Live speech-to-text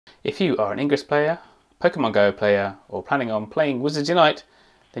If you are an Ingress player, Pokemon Go player, or planning on playing Wizards Unite,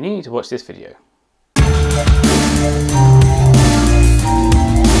 then you need to watch this video.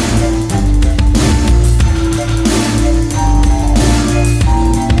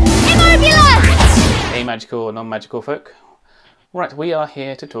 Hey magical or non-magical folk. Right, we are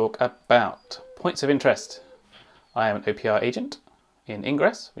here to talk about points of interest. I am an OPR agent in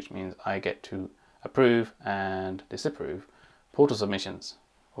Ingress, which means I get to approve and disapprove portal submissions,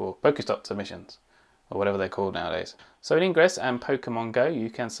 or Pokestop submissions, or whatever they're called nowadays. So in Ingress and Pokemon Go, you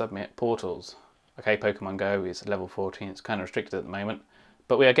can submit portals. Okay, Pokemon Go is level 14, it's kind of restricted at the moment,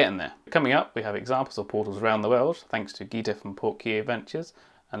 but we are getting there. Coming up, we have examples of portals around the world, thanks to Gita from Portkey Adventures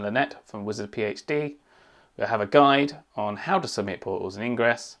and Lynette from WizardsPhD. We'll have a guide on how to submit portals in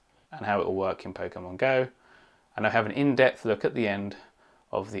Ingress and how it will work in Pokemon Go. And I'll have an in-depth look at the end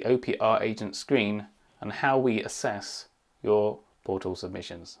of the OPR agent screen and how we assess your portal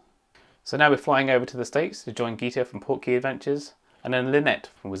submissions. So now we're flying over to the States to join Gita from Portkey Adventures and then Lynette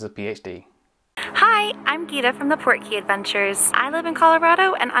from WizardsPhD. Hi, I'm Gita from the Portkey Adventures. I live in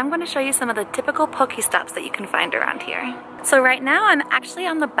Colorado and I'm going to show you some of the typical Pokestops that you can find around here. So right now I'm actually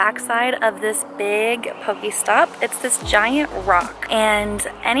on the backside of this big Pokestop. It's this giant rock, and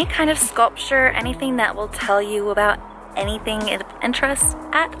any kind of sculpture, anything that will tell you about anything of interest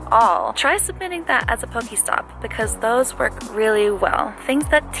at all, try submitting that as a Pokestop because those work really well. Things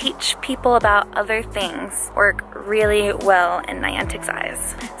that teach people about other things work really well in Niantic's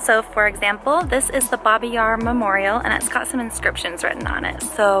eyes. So for example, this is the Bobby Memorial and it's got some inscriptions written on it.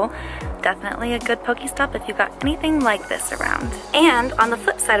 So definitely a good Pokestop if you've got anything like this around. And on the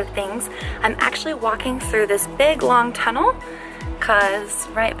flip side of things, I'm actually walking through this big long tunnel because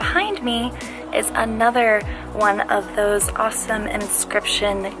right behind me is another one of those awesome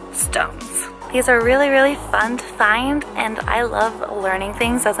inscription stones. These are really, really fun to find, and I love learning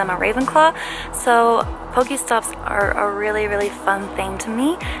things as I'm a Ravenclaw, so Pokestops are a really, really fun thing to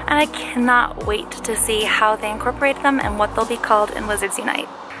me, and I cannot wait to see how they incorporate them and what they'll be called in Wizards Unite.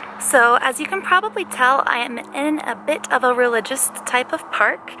 So as you can probably tell, I am in a bit of a religious type of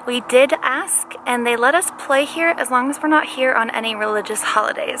park. We did ask and they let us play here as long as we're not here on any religious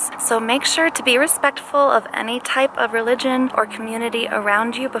holidays. So make sure to be respectful of any type of religion or community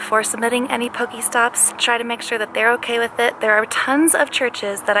around you before submitting any Pokestops. Try to make sure that they're okay with it. There are tons of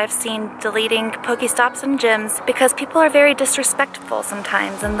churches that I've seen deleting Pokestops and gyms because people are very disrespectful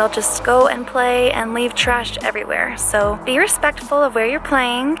sometimes and they'll just go and play and leave trash everywhere. So be respectful of where you're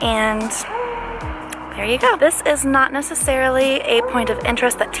playing. And there you go. This is not necessarily a point of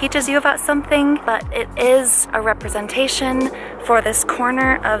interest that teaches you about something, but it is a representation for this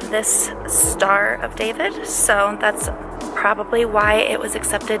corner of this Star of David. So that's probably why it was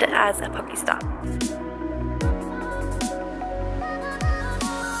accepted as a Pokestop.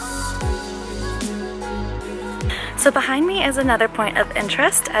 So behind me is another point of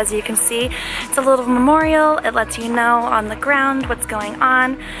interest. As you can see, it's a little memorial. It lets you know on the ground what's going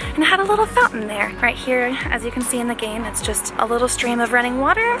on. And it had a little fountain there. Right here, as you can see in the game, it's just a little stream of running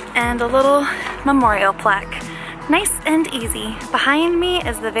water and a little memorial plaque. Nice and easy. Behind me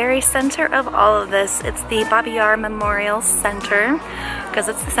is the very center of all of this. It's the Bobby Memorial Center, because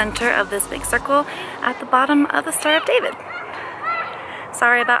it's the center of this big circle at the bottom of the Star of David.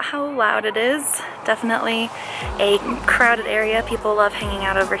 Sorry about how loud it is. Definitely a crowded area. People love hanging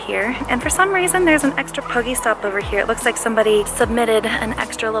out over here. And for some reason, there's an extra Pokestop over here. It looks like somebody submitted an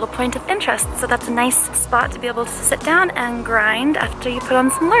extra little point of interest. So that's a nice spot to be able to sit down and grind after you put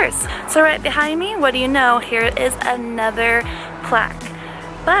on some lures. So right behind me, what do you know? Here is another plaque.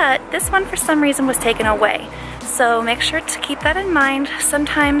 But this one for some reason was taken away. So make sure to keep that in mind.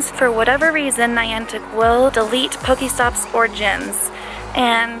 Sometimes, for whatever reason, Niantic will delete Pokestops or gyms.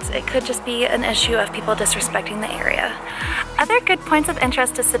 And it could just be an issue of people disrespecting the area. Other good points of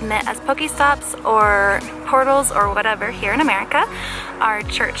interest to submit as Pokestops or portals or whatever here in America are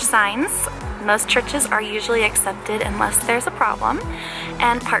church signs. Most churches are usually accepted unless there's a problem,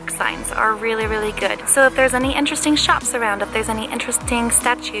 and park signs are really, really good. So if there's any interesting shops around, if there's any interesting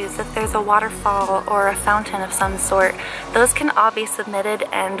statues, if there's a waterfall or a fountain of some sort, those can all be submitted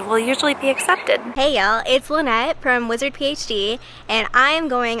and will usually be accepted. Hey y'all, it's Lynette from WizardsPhD, and I am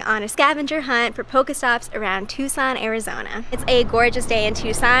going on a scavenger hunt for Pokestops around Tucson, Arizona. It's a gorgeous day in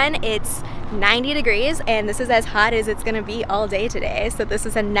Tucson. It's 90 degrees and this is as hot as it's gonna be all day today. So this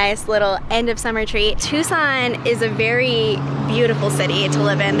is a nice little end of summer treat. Tucson is a very beautiful city to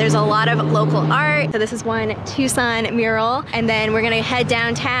live in. There's a lot of local art. So this is one Tucson mural, and then we're gonna head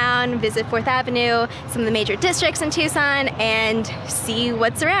downtown, visit 4th Avenue, some of the major districts in Tucson, and see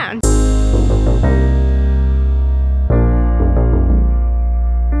what's around.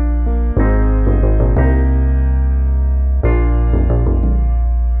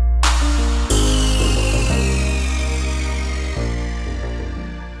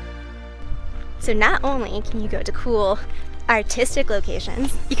 So not only can you go to cool artistic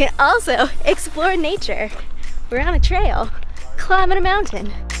locations, you can also explore nature. We're on a trail, climbing a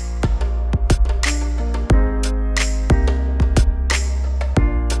mountain.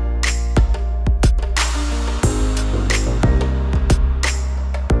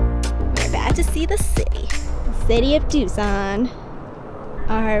 We're about to see the city of Tucson,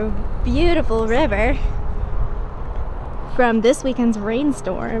 our beautiful river from this weekend's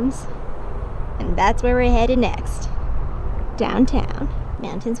rainstorms. And that's where we're headed next. Downtown,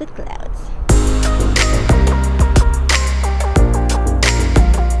 mountains with clouds.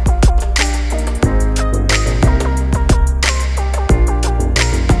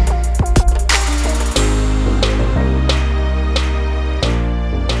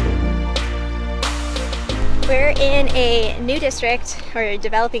 We're in a new district, or a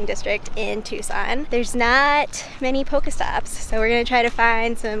developing district in Tucson. There's not many Pokestops, so we're gonna try to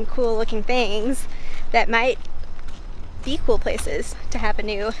find some cool looking things that might be cool places to have a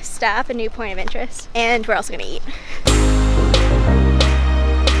new stop, a new point of interest. And we're also gonna eat.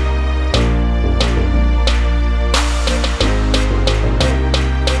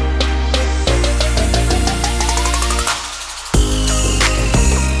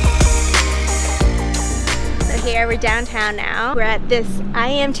 Here we're downtown now. We're at this I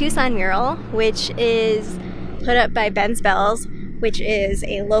Am Tucson mural, which is put up by Ben's Bells, which is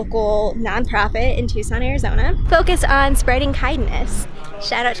a local nonprofit in Tucson, Arizona, focused on spreading kindness.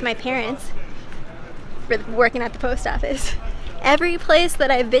 Shout out to my parents for working at the post office. Every place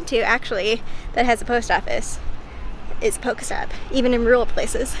that I've been to, actually, that has a post office is Pokestop, even in rural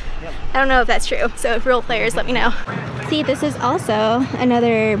places. Yep. I don't know if that's true, so if rural players, let me know. See, this is also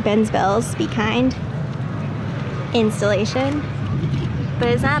another Ben's Bells Be Kind installation, but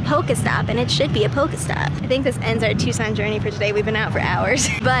it's not a Pokestop, and it should be a Pokestop. I think this ends our Tucson journey for today. We've been out for hours,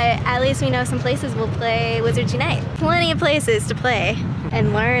 but at least we know some places we'll play Wizards Unite. Plenty of places to play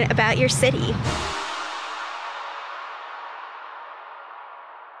and learn about your city.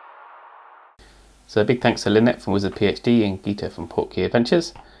 So a big thanks to Lynette from WizardsPhD and Gita from Portkey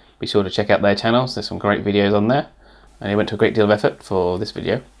Adventures. Be sure to check out their channels, there's some great videos on there, and they went to a great deal of effort for this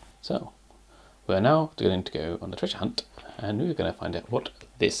video. So we're now going to go on the treasure hunt, and we're going to find out what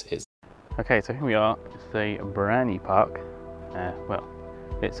this is. Okay, so here we are. It's a brand new park. Well,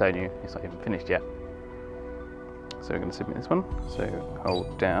 it's so new, it's not even finished yet. So we're going to submit this one. So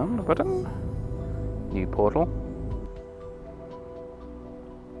hold down the button. New portal.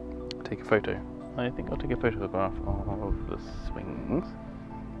 Take a photo. I think I'll take a photograph of the swings.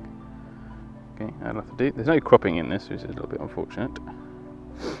 Okay, I'll have to do. There's no cropping in this, which is a little bit unfortunate.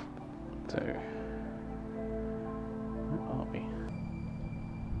 So, where are we?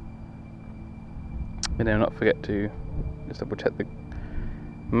 And then not forget to just double check the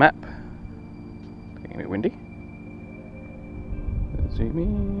map. It's getting a bit windy. Zoom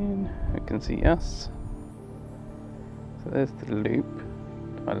in, we can see us. So there's the loop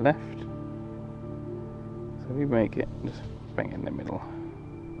to my left. So we make it, just bang it in the middle.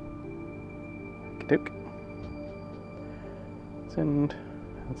 Okey-doke. Send.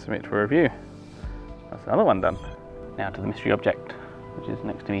 Let's submit for review. That's another one done. Now to the mystery object, which is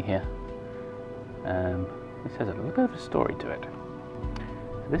next to me here. This has a little bit of a story to it.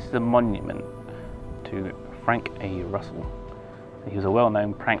 So this is a monument to Frank A. Russell. He was a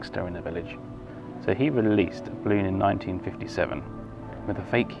well-known prankster in the village. So he released a balloon in 1957 with a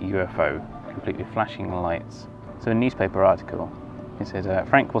fake UFO, complete with flashing lights. So in a newspaper article, it says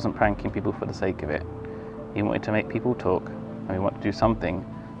Frank wasn't pranking people for the sake of it. He wanted to make people talk, and we want to do something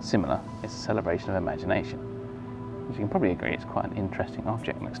similar. It's a celebration of imagination. As you can probably agree, it's quite an interesting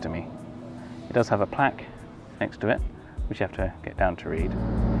object next to me. It does have a plaque next to it, which you have to get down to read.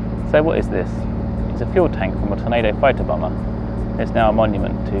 So what is this? It's a fuel tank from a Tornado fighter bomber. It's now a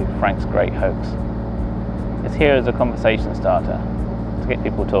monument to Frank's great hoax. It's here as a conversation starter to get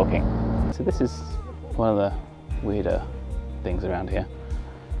people talking. So this is one of the weirder things around here.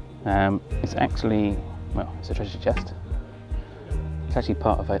 It's actually, well, it's a treasure chest. It's actually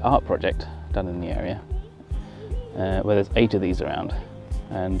part of an art project done in the area where there's 8 of these around,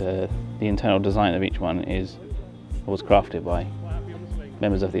 and the internal design of each one was crafted by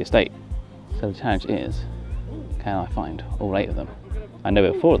members of the estate. So the challenge is, can I find all 8 of them? I know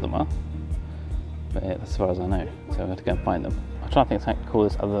where 4 of them are, but that's as far as I know, so I'm going to go and find them. I'm trying to think of something to call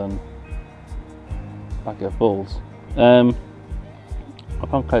this other than a bucket of balls.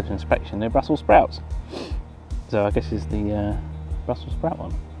 Upon closer inspection, they're Brussels sprouts. So I guess it's the Brussels sprout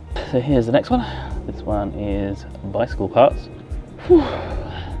one. So here's the next one. This one is bicycle parts. Whew.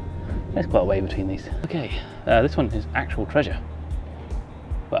 There's quite a way between these. Okay, this one is actual treasure.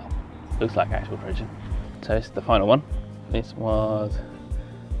 Well, looks like actual treasure. So it's the final one. This was,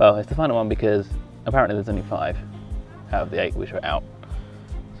 well, it's the final one because apparently there's only 5 out of the 8 which are out.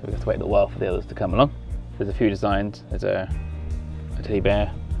 So we have to wait a little while for the others to come along. There's a few designs. There's a teddy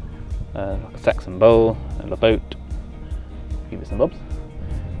bear, like a Saxon bowl, a little boat, a few bits and bobs.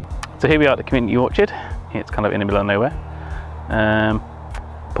 So here we are at the community orchard. It's kind of in the middle of nowhere.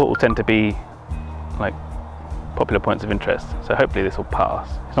 Portals tend to be like popular points of interest, so hopefully this will pass.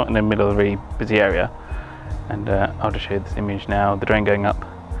 It's not in the middle of a very busy area, and I'll just show you this image now, the drone going up,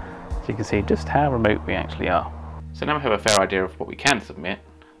 so you can see just how remote we actually are. So now we have a fair idea of what we can submit.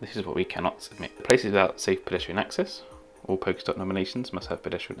 This is what we cannot submit. Places without safe pedestrian access. All Pokestop nominations must have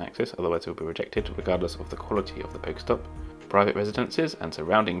pedestrian access, otherwise they will be rejected regardless of the quality of the Pokestop. Private residences and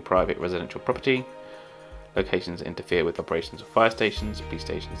surrounding private residential property. Locations that interfere with operations of fire stations, police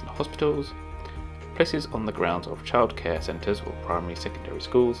stations and hospitals. Places on the grounds of childcare centres or primary secondary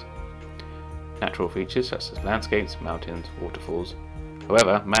schools. Natural features such as landscapes, mountains, waterfalls.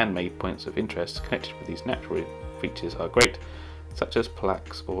 However, man-made points of interest connected with these natural features are great, such as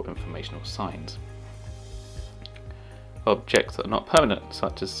plaques or informational signs. Objects that are not permanent,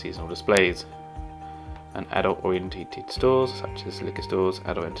 such as seasonal displays. And adult-oriented stores, such as liquor stores,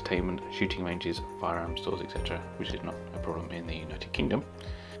 adult entertainment, shooting ranges, firearm stores, etc., which is not a problem in the United Kingdom.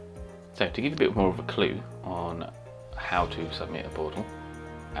 So to give you a bit more of a clue on how to submit a portal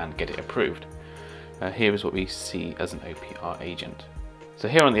and get it approved, here is what we see as an OPR agent. So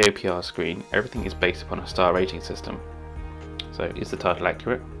here on the OPR screen, everything is based upon a star rating system. So is the title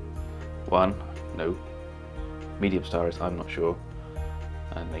accurate? 1, no. Medium star is I'm not sure.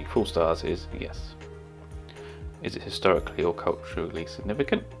 And the full stars is yes. Is it historically or culturally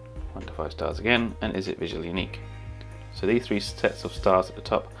significant? 1 to 5 stars again. And is it visually unique? So these 3 sets of stars at the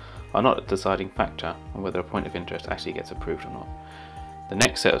top are not a deciding factor on whether a point of interest actually gets approved or not. The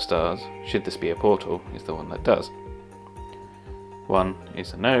next set of stars, should this be a portal, is the one that does. 1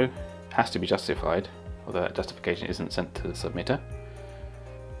 is a no, has to be justified, although that justification isn't sent to the submitter.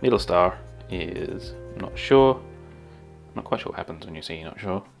 Middle star is not sure. Not quite sure what happens when you say you're not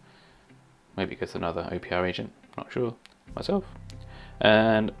sure. Maybe it goes to another OPR agent, not sure myself.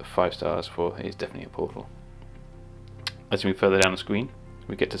 And 5 stars for is definitely a portal. As we move further down the screen,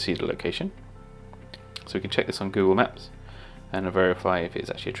 we get to see the location. So we can check this on Google Maps and verify if it's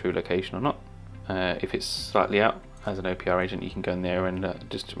actually a true location or not. If it's slightly out, as an OPR agent, you can go in there and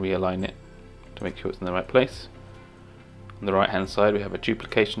just realign it to make sure it's in the right place. On the right hand side we have a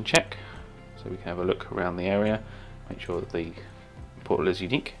duplication check, so we can have a look around the area, make sure that the portal is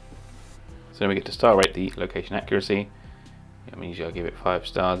unique. So then we get to star rate the location accuracy. That means I'll give it 5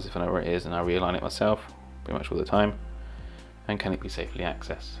 stars if I know where it is, and I'll realign it myself pretty much all the time. And can it be safely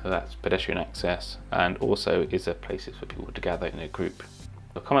accessed? So that's pedestrian access, and also is there places for people to gather in a group.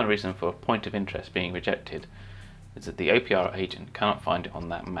 The common reason for a point of interest being rejected is that the OPR agent cannot find it on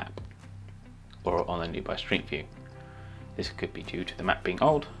that map or on a nearby street view. This could be due to the map being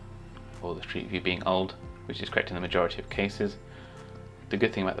old or the street view being old, which is correct in the majority of cases. The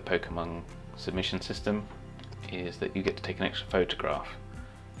good thing about the Pokemon submission system is that you get to take an extra photograph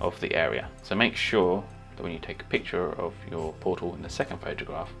of the area. So make sure that when you take a picture of your portal in the second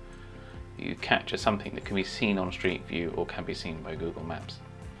photograph, you capture something that can be seen on Street View or can be seen by Google Maps.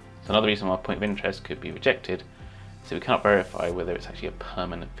 So another reason why a point of interest could be rejected is that we cannot verify whether it's actually a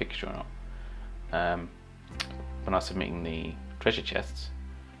permanent fixture or not. When I was submitting the treasure chests,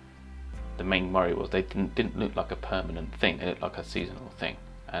 the main worry was they didn't look like a permanent thing, they looked like a seasonal thing.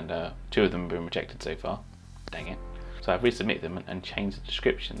 And 2 of them have been rejected so far, dang it. So I've resubmitted them and changed the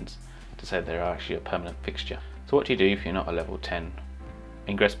descriptions to say they're actually a permanent fixture. So what do you do if you're not a level 10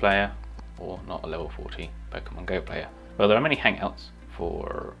 Ingress player or not a level 40 Pokemon Go player? Well, there are many hangouts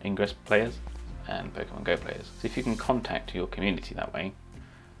for Ingress players and Pokemon Go players. So if you can contact your community that way,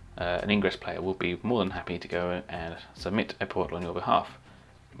 an Ingress player will be more than happy to go and submit a portal on your behalf,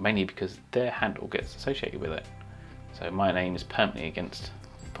 mainly because their handle gets associated with it. So my name is permanently against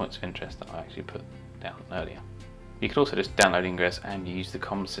points of interest that I actually put down earlier. You can also just download Ingress and use the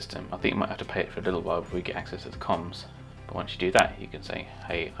comms system. I think you might have to pay it for a little while before you get access to the comms. But once you do that, you can say,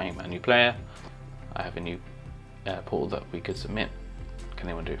 hey, I'm a new player, I have a new portal that we could submit. Can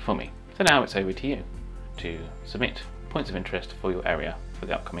anyone do it for me? So now it's over to you to submit points of interest for your area for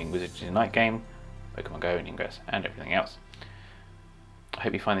the upcoming Wizards Unite game, Pokemon Go and Ingress and everything else. I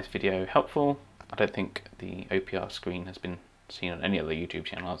hope you find this video helpful. I don't think the OPR screen has been seen on any other YouTube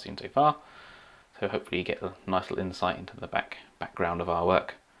channel I've seen so far. So hopefully you get a nice little insight into the background of our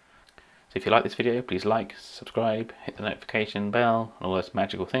work. So if you like this video, please like, subscribe, hit the notification bell and all those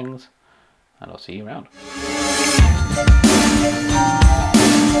magical things, and I'll see you around.